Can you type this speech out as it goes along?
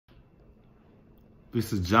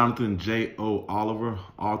This is Jonathan J.O. Oliver,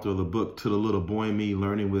 author of the book To the Little Boy in Me,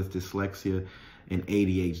 Learning with Dyslexia and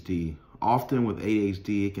ADHD. Often with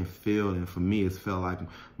ADHD, it can feel, and for me, it's felt like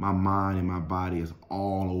my mind and my body is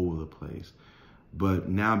all over the place. But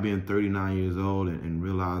now being 39 years old and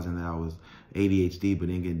realizing that I was ADHD but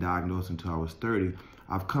didn't get diagnosed until I was 30,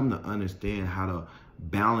 I've come to understand how to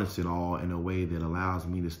balance it all in a way that allows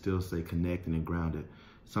me to still stay connected and grounded.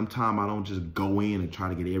 Sometimes I don't just go in and try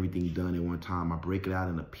to get everything done at one time. I break it out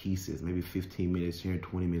into pieces, maybe 15 minutes here and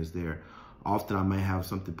 20 minutes there. Often I may have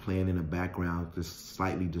something playing in the background just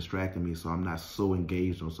slightly distracting me, so I'm not so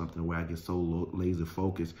engaged on something where I get so laser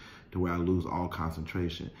focused to where I lose all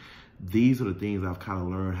concentration. These are the things I've kind of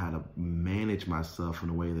learned how to manage myself in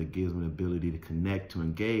a way that gives me the ability to connect, to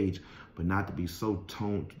engage, but not to be so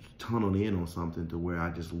tunneled in on something to where I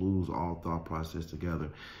just lose all thought process together.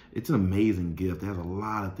 It's an amazing gift. It has a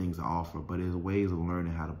lot of things to offer, but there's ways of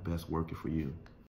learning how to best work it for you.